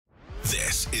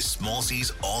This is Small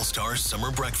C's All-Star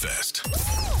Summer Breakfast.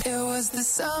 It was the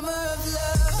summer of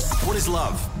love. What is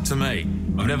love to me?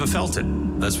 I've never felt it.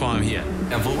 That's why I'm here.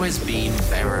 I've always been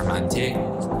very romantic.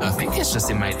 I think it's just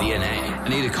in my DNA. I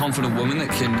need a confident woman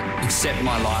that can accept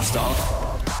my lifestyle.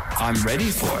 I'm ready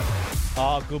for it.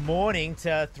 Oh, good morning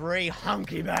to three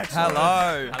hunky bachelors.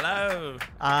 Hello. Hello.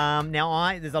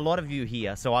 Now, there's a lot of you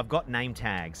here, so I've got name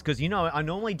tags. Because, you know, I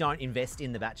normally don't invest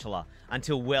in The Bachelor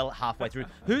until well halfway through.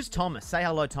 Who's Thomas? Say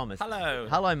hello, Thomas. Hello.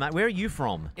 Hello, mate. Where are you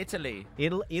from? Italy.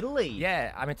 Italy?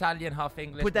 Yeah, I'm Italian, half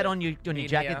English. Put that on your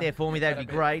jacket there for me. That'd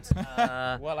be great.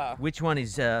 Voila. Which one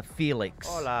is Felix?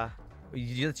 Hola.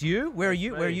 That's you? Where are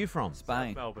you? Where are you from?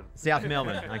 Spain. Melbourne. South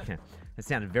Melbourne. Okay. That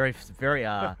sounded very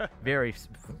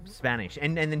Spanish.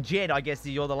 And then Jed, I guess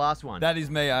you're the last one. That is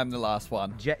me. I'm the last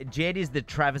one. Jed is the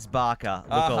Travis Barker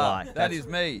lookalike. That is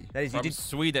me. That is you From did.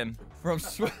 Sweden. From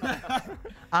Sweden.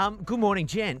 Good morning,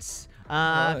 gents.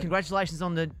 Congratulations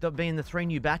on being the three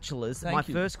new bachelors. Thank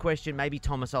you. First question, maybe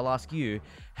Thomas, I'll ask you.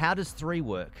 How does 3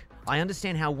 work? I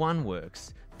understand how 1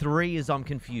 works. 3 is I'm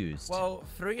confused. Well,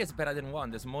 3 is better than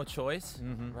 1. There's more choice,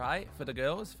 right, for the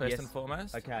girls, first Yes. and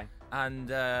foremost. Okay. And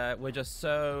we're just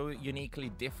so uniquely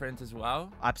different as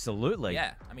well. Absolutely.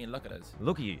 Yeah, I mean, look at us.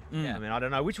 Look at you. Yeah. I mean, I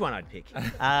don't know which one I'd pick.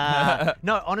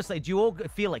 No, honestly, do you all,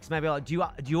 Felix, maybe, do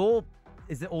you all,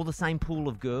 is it all the same pool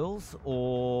of girls,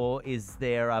 or is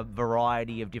there a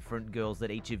variety of different girls that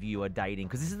each of you are dating?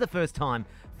 Because this is the first time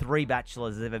 3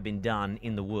 bachelors has ever been done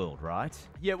in the world, right?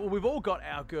 Yeah, well, we've all got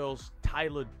our girls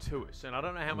tailored to us, and I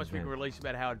don't know how much we can release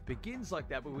about how it begins like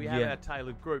that, but we have Yeah. our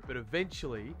tailored group, but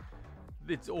eventually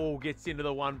it all gets into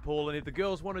the one pool, and if the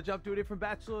girls want to jump to a different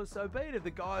bachelor, so be it. If the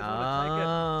guys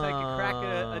want to take a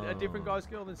crack at a different guy's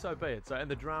girl, then so be it. So,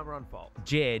 and the drama unfolds.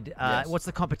 Jed, Yes. what's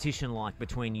the competition like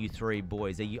between you 3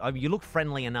 boys? Are you? I mean, you look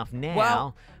friendly enough now,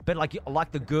 Well- but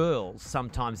like the girls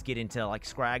sometimes get into like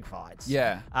scrag fights.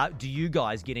 Yeah. Do you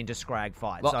guys get into scrag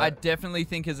fights? Well, I definitely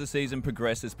think as the season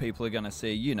progresses, people are going to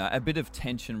see, a bit of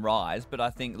tension rise. But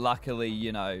I think luckily,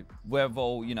 we've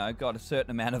all, got a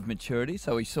certain amount of maturity,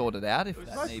 so we sort it out if It was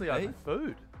that mostly need over be.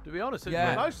 food, to be honest.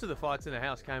 Yeah. Most of the fights in the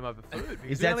house came over food. Because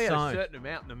Is we that only had so? a certain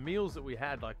amount, and the meals that we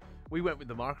had, like, we went with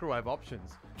the microwave options.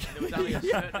 And there was only a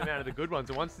certain amount of the good ones.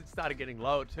 And once it started getting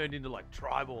low, it turned into, like,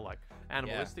 tribal, like,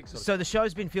 animalistic sort of So the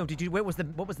show's been filmed. What was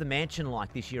the mansion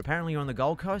like this year? Apparently you're on the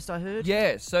Gold Coast, I heard.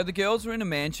 Yeah, so the girls were in a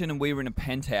mansion and we were in a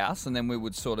penthouse, and then we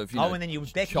would sort of, and then you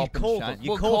chop and called them. change.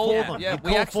 You Well, called for them. Yeah, You we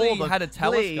called actually for them. had a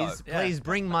telescope. Please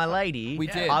bring my lady. We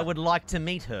did. I would like to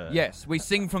meet her. Yes, we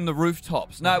sing from the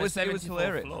rooftops. No, it was 74th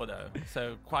hilarious. floor, though,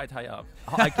 so quite high up.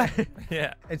 Okay.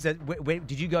 Yeah. And so, where,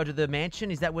 did you go to the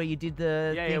mansion? Is that where you did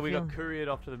the? Yeah, thing we film? got couriered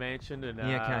off to the mansion, and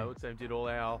Yeah, okay. did all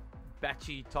our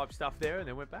batchy type stuff there, and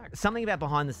then went back. Something about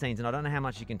behind the scenes, and I don't know how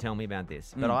much you can tell me about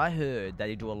this, but I heard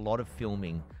they do a lot of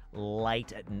filming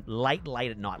late at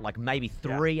night, like maybe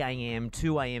 3 a.m.,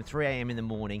 2 a.m., 3 a.m. in the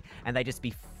morning, and they just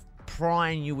be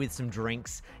prying you with some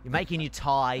drinks, making you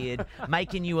tired,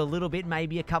 making you a little bit,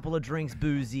 maybe a couple of drinks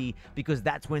boozy, because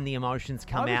that's when the emotions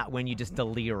come out, when you're just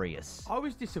delirious. I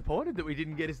was disappointed that we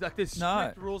didn't get there's No.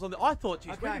 strict rules on the. I thought,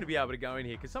 geez, we're going to be able to go in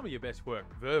here because some of your best work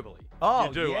verbally Oh,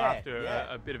 you do yeah, after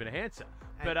yeah. a bit of an enhancer.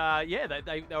 But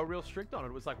they were real strict on it.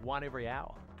 It was like 1 every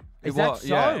hour. Is that was, so?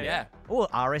 yeah. Or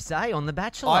RSA on The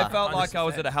Bachelor. I felt like I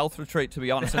was 100%. at a health retreat, to be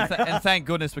honest, and thank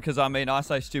goodness, because I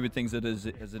say stupid things as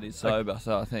it is sober.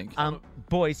 So I think.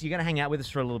 Boys, you're going to hang out with us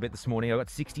for a little bit this morning. I've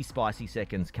got 60 spicy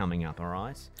seconds coming up, all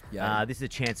right? Yeah. This is a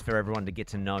chance for everyone to get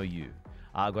to know you.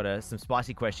 I've got some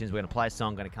spicy questions. We're going to play a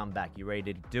song, going to come back. You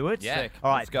ready to do it? Yeah. Sick.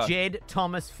 All right, Let's go. Jed,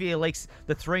 Thomas, Felix,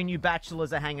 the 3 new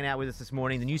bachelors are hanging out with us this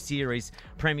morning. The new series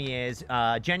premieres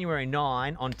January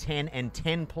 9 on 10 and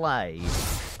 10 Play.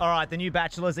 All right, the new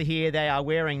bachelors are here. They are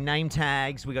wearing name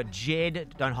tags. We got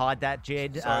Jed. Don't hide that,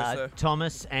 Jed. Sorry, sir.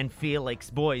 Thomas and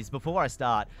Felix. Boys, before I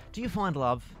start, do you find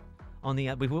love on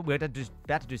the... We're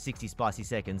about to do 60 spicy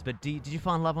seconds, but did you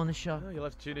find love on the show? No, you'll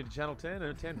have to tune into Channel 10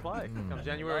 and 10 Play. Comes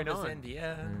January Love is 9. in the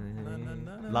air.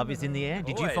 No. Love is in the air.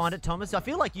 Did you Always. find it, Thomas? I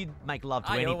feel like you'd make love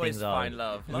to I anything, always though. find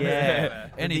love. Love Yeah. is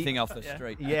everywhere. Anything off the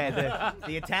street. Yeah,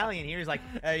 the Italian here is like,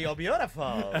 hey, you're beautiful.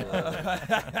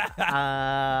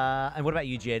 And what about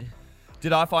you, Jed?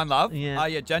 Did I find love? Yeah.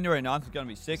 Yeah, January 9th is going to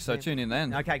be sick, so tune in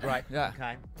then. Okay, great. Yeah.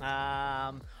 Okay.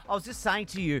 I was just saying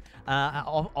to you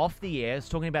off the air, I was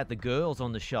talking about the girls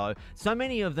on the show. So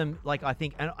many of them, like, I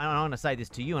think, and I want to say this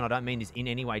to you, and I don't mean this in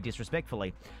any way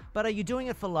disrespectfully, but are you doing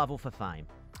it for love or for fame?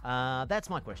 That's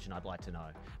my question I'd like to know,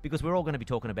 because we're all going to be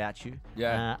talking about you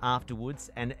Yeah.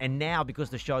 afterwards. And now, because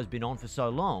the show's been on for so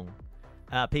long,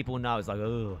 people know it's like,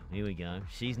 oh, here we go.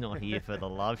 She's not here for the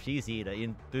love. She's here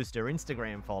to boost her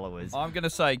Instagram followers. I'm going to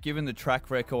say, given the track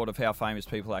record of how famous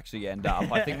people actually end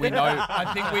up, I think we know.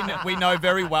 I think we know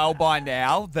very well by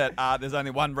now that there's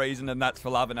only one reason, and that's for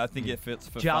love. And I think if it's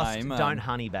for Just fame, don't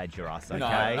honey badger us, okay? no,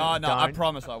 I Don't-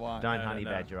 promise I won't. Don't honey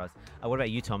badger us. What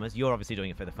about you, Thomas? You're obviously doing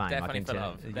it for the fame. Definitely I can for tell.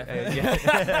 love.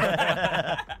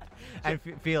 Yeah. And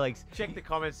Felix, Check the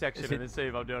comment section and then see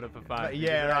if I'm doing it for fun.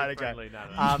 Yeah, right, okay.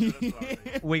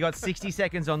 we got 60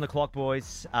 seconds on the clock,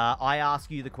 boys. I ask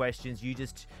you the questions. You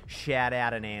just shout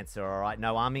out an answer, all right?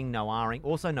 No umming, no ahhing.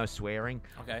 Also, no swearing.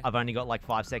 Okay. I've only got like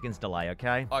 5 seconds delay,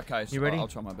 okay? Okay, so You ready? I'll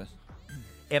try my best.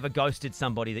 Ever ghosted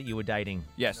somebody that you were dating?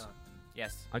 Yes.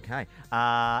 Yes. Okay.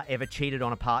 Ever cheated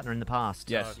on a partner in the past?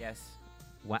 Yes. Yes.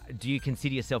 Do you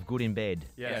consider yourself good in bed?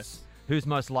 Yes. Who's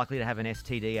most likely to have an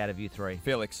STD out of you three?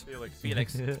 Felix.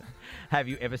 Felix. Have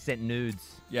you ever sent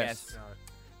nudes? Yes.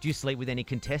 Do you sleep with any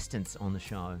contestants on the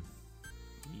show?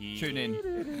 Tune in.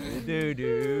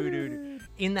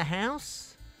 In the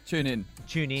house? Tune in.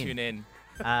 Tune in. Tune in.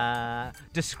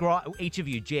 Describe each of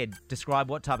you. Jed, describe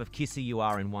what type of kisser you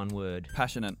are in one word.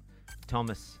 Passionate.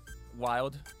 Thomas,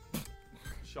 Wild.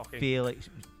 Shocking. Felix.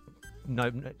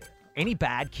 No. Any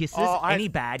bad kisses? Any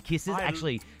bad kisses?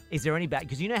 Actually, is there any bad?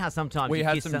 Because you know how sometimes We you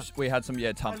had kiss some. We had some. Yeah,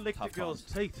 I tough. licked a tough girl's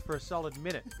times. teeth for a solid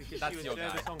minute because That's she was your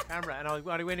nervous guy. on camera, and I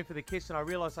went in for the kiss, and I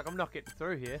realised like I'm not getting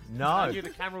through here. No. I knew the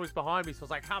camera was behind me, so I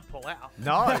was like, can't pull out.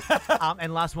 No.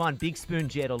 And last one, big spoon,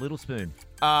 Jed, or little spoon?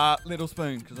 Little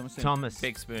spoon, because I'm a simp. Thomas.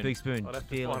 Big spoon. Big spoon. I'd have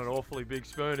to Felix. find an awfully big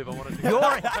spoon if I wanted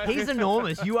to. He's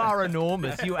enormous. You are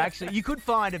enormous. You could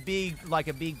find a big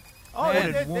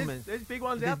hooded woman. There's big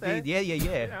ones out there. Yeah.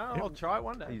 Yeah, I'll try it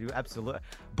one day. You do, absolutely.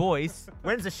 Boys,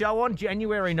 when's the show on?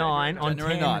 January 9 on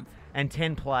January 10 9. and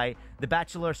 10 Play. The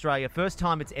Bachelor Australia, first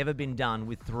time it's ever been done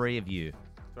with 3 of you.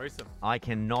 Threesome. I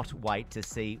cannot wait to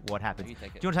see what happens. You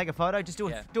take it. Do you want to take a photo? Just do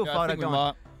Yeah. a Yeah, I photo. think we Go on.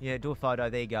 might. Yeah, do a photo.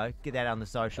 There you go. Get that on the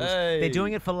socials. Hey. They're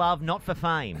doing it for love, not for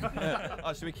fame.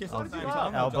 Oh, should we kiss at the same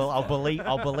time? I'll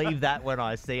believe that when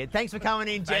I see it. Thanks for coming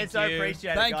in, Jed. Thank So you.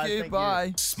 appreciate it, Thank guys. you.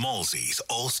 Bye. Smallzy's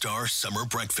All-Star Summer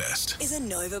Breakfast. Is a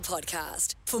Nova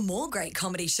podcast. For more great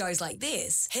comedy shows like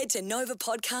this, head to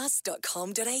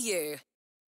novapodcast.com.au.